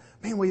 good,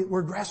 man,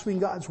 we're grasping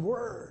God's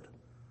word.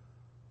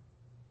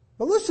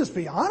 But let's just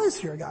be honest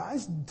here,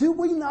 guys. Do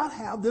we not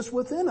have this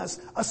within us?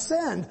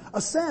 Ascend,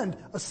 ascend,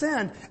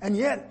 ascend. And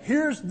yet,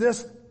 here's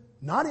this,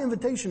 not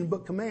invitation,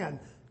 but command.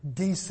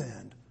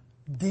 Descend,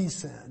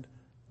 descend,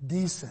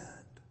 descend.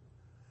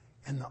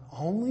 And the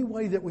only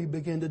way that we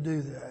begin to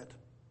do that,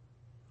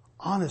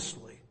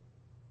 honestly,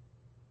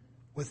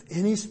 with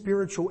any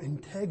spiritual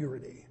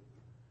integrity,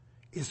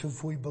 is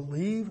if we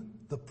believe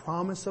the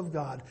promise of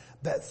God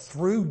that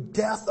through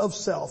death of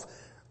self,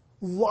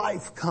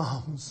 life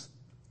comes.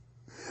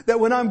 That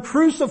when I'm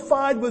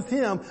crucified with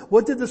Him,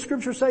 what did the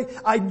scripture say?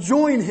 I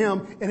join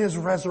Him in His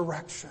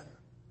resurrection.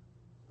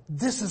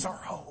 This is our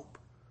hope.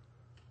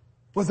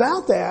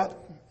 Without that,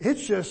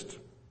 it's just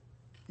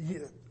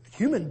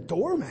human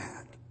doormat.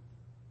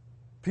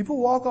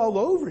 People walk all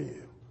over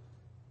you.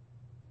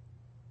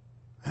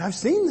 And I've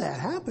seen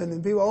that happen.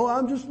 And people,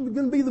 I'm just going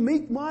to be the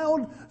meek,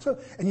 mild.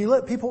 And you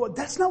let people,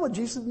 that's not what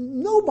Jesus,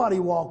 nobody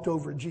walked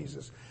over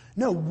Jesus.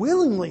 No,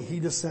 willingly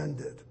He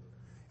descended.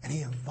 And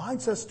He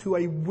invites us to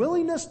a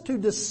willingness to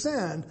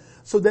descend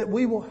so that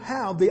we will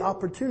have the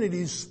opportunity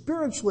to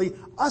spiritually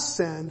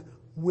ascend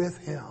with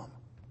Him.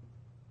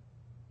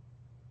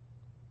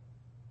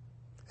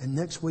 And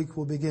next week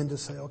we'll begin to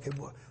say, okay,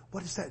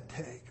 what does that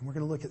take? And we're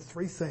going to look at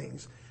 3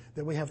 things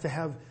that we have to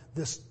have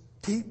this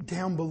deep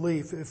down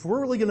belief. If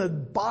we're really going to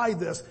buy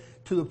this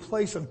to the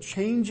place of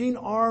changing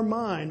our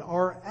mind,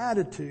 our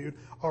attitude,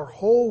 our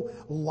whole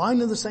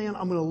line in the sand,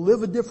 I'm going to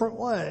live a different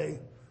way.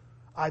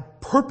 I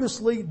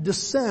purposely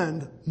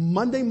descend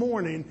Monday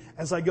morning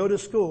as I go to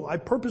school. I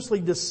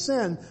purposely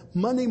descend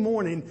Monday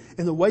morning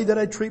in the way that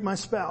I treat my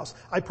spouse.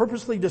 I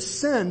purposely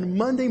descend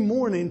Monday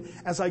morning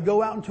as I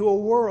go out into a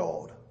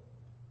world.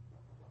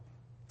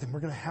 Then we're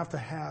going to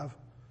have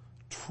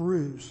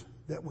truths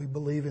that we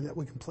believe in, that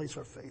we can place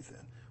our faith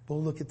in.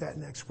 We'll look at that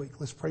next week.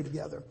 Let's pray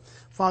together.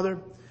 Father,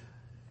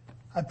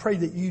 I pray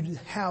that you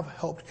have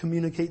helped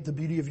communicate the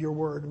beauty of your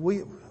word.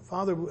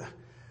 Father,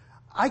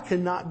 I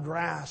cannot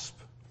grasp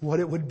what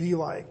it would be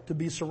like to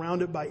be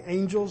surrounded by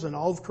angels and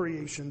all of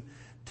creation,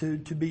 to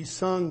be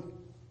sung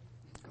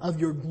of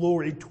your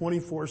glory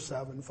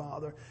 24/7,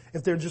 Father.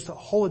 If they're just a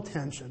whole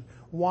attention,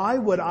 why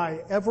would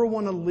I ever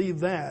want to leave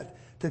that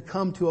to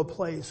come to a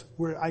place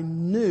where I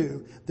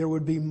knew there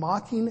would be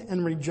mocking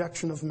and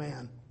rejection of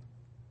man?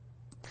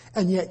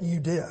 And yet you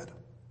did.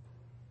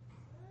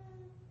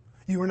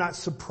 You were not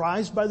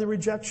surprised by the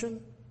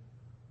rejection.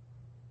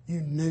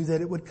 You knew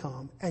that it would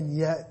come, and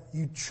yet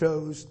you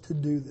chose to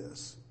do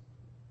this.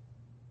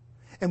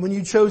 And when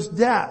you chose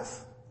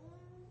death,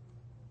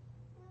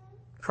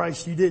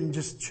 Christ, you didn't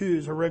just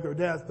choose a regular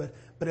death,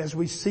 but as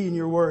we see in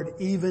your word,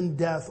 even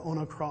death on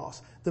a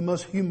cross, the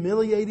most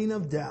humiliating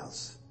of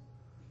deaths,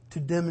 to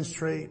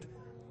demonstrate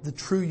the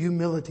true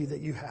humility that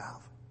you have.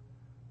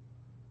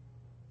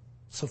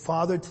 So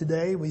Father,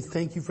 today we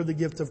thank you for the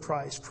gift of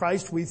Christ.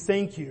 Christ, we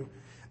thank you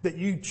that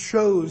you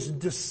chose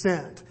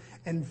descent.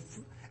 And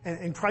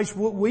Christ,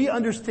 we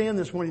understand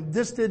this morning,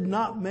 this did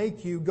not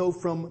make you go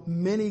from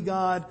mini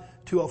God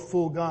to a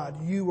full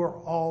God. You are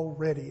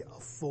already a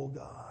full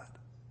God.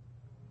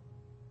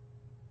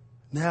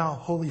 Now,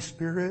 Holy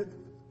Spirit,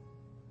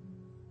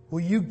 will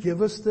you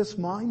give us this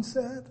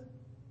mindset?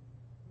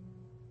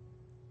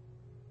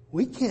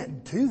 We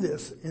can't do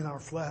this in our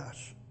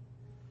flesh.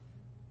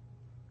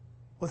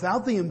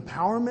 Without the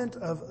empowerment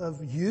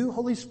of you,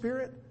 Holy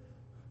Spirit,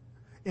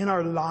 in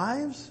our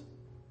lives,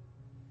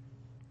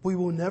 we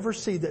will never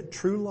see that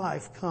true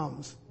life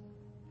comes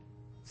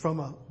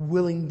from a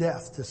willing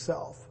death to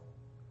self.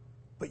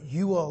 But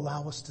you will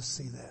allow us to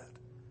see that.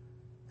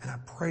 And I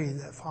pray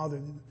that,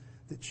 Father,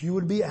 that you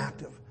would be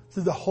active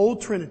through the whole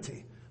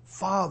Trinity,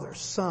 Father,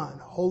 Son,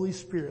 Holy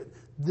Spirit,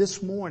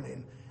 this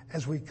morning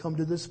as we come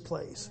to this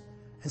place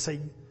and say,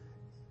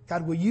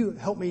 God, will you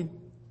help me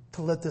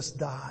to let this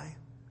die?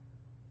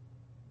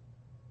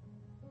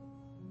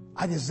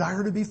 I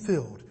desire to be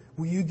filled.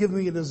 Will you give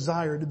me a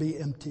desire to be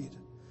emptied?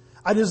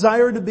 I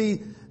desire to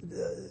be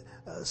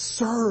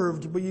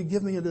served. Will you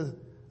give me a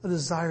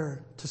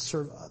desire to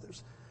serve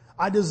others?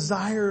 I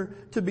desire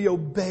to be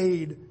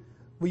obeyed.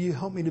 Will you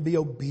help me to be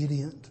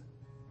obedient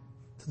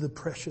to the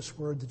precious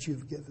word that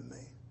you've given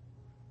me?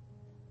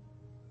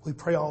 We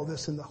pray all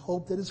this in the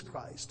hope that is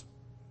Christ,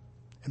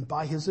 and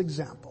by His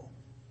example.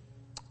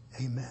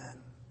 Amen.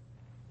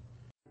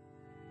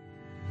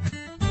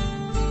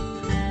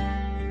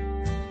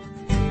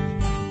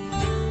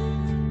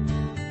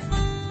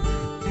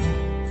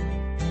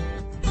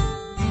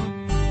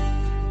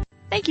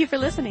 Thank you for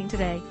listening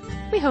today.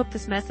 We hope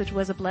this message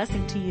was a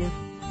blessing to you.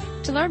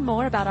 To learn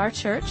more about our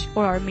church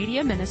or our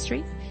media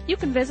ministry, you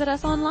can visit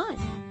us online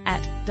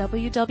at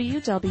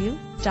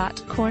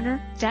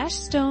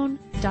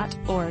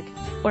www.corner-stone.org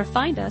or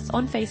find us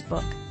on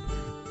Facebook.